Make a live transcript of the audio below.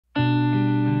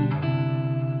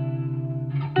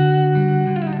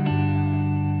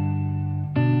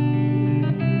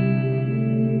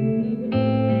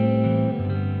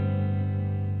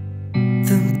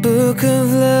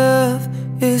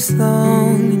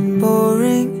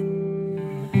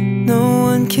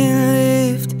can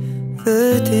lift the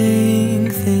dang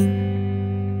thing.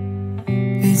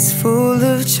 It's full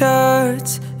of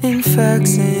charts and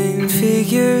facts and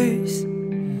figures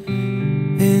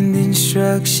and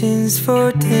instructions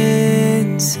for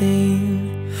dancing.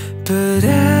 But I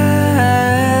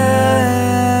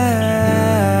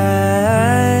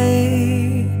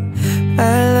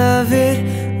love it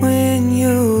when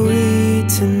you read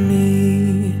to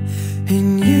me,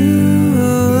 and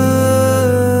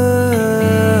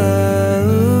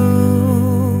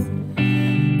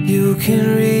you can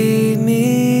read me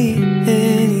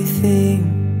anything.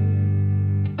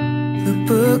 The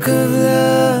book of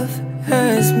love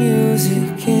has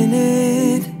music in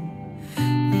it.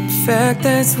 In fact,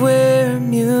 that's where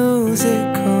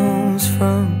music comes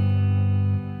from.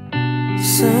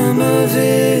 Some of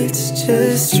it's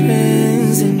just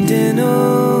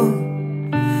transcendental,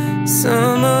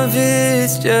 some of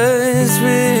it's just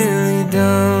really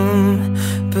dumb.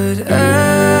 But I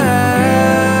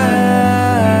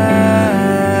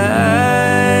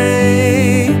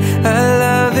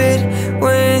love it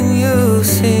when you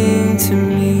sing to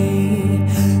me,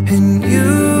 and you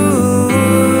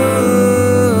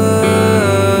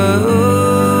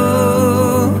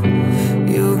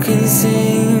can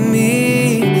sing me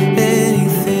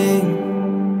anything.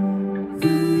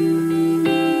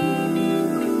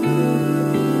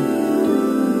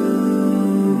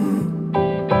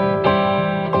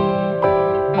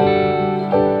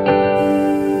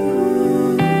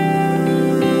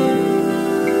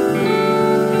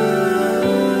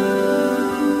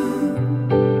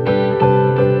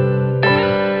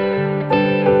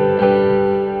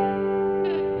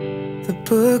 The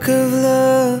book of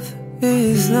love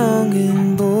is long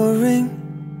and boring,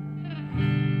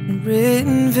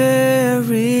 written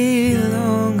very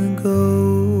long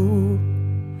ago.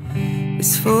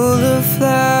 It's full of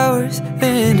flowers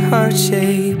and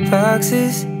heart-shaped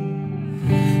boxes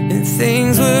and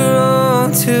things we're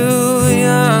all too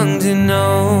young to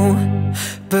know.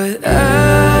 But I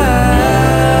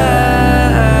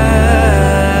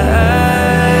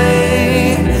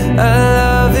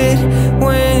love it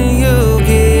when you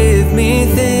give me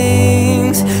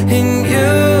things, and you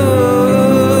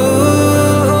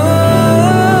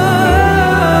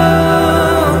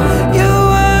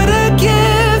ought to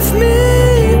give me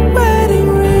wedding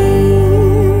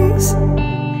rings.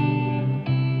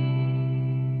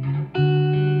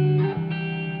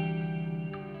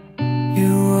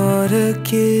 You ought to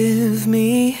give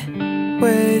me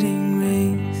wedding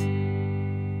rings.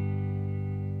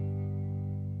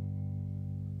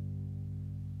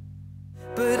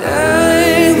 But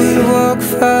I would walk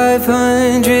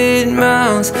 500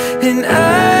 miles, and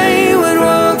I would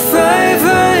walk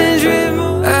 500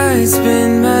 more. I'd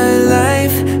spend my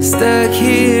life stuck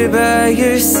here by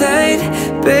your side.